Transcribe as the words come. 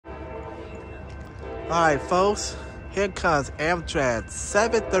Alright folks, here comes Amtrak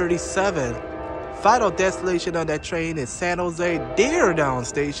 737. Final destination on that train is San Jose Deardown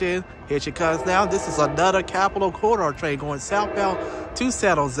Station. Here she comes now. This is another Capital Corridor train going southbound to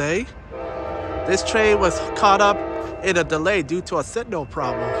San Jose. This train was caught up in a delay due to a signal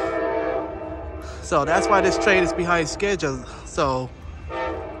problem. So that's why this train is behind schedule. So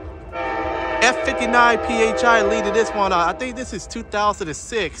F59 PHI leading this one off. I think this is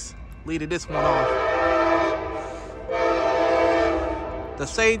 2006 leading this one off. The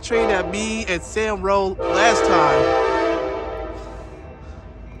same train that me and Sam rode last time.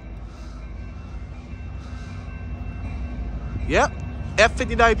 Yep,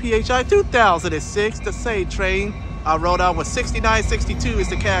 F59 PHI 2006, the same train. I rode out with 6962 is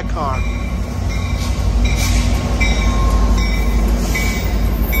the CAD car.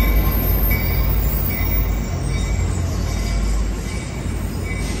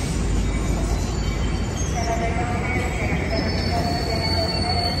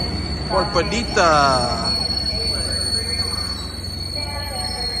 Por Bonita.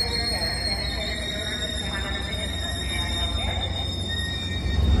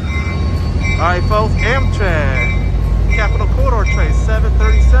 Alright folks, Amtrak Capital Corridor train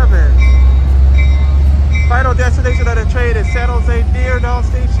 737. Final destination of the train is San Jose Deardown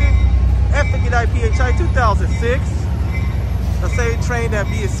Station. F59 PHI 2006. The same train that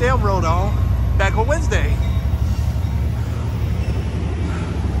me and Sam rode on back on Wednesday.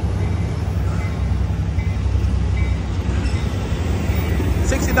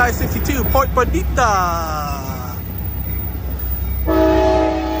 6962 Point Bonita.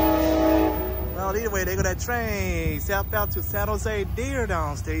 Well, anyway, they go that train southbound to San Jose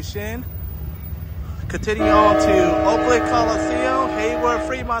Deardown Station. Continue on to Oakland Coliseum, Hayward,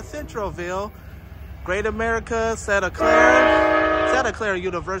 Fremont, Centralville, Great America, Santa Clara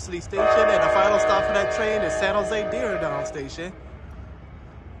University Station, and the final stop for that train is San Jose Deardown Station.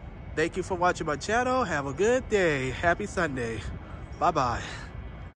 Thank you for watching my channel. Have a good day. Happy Sunday. Bye-bye.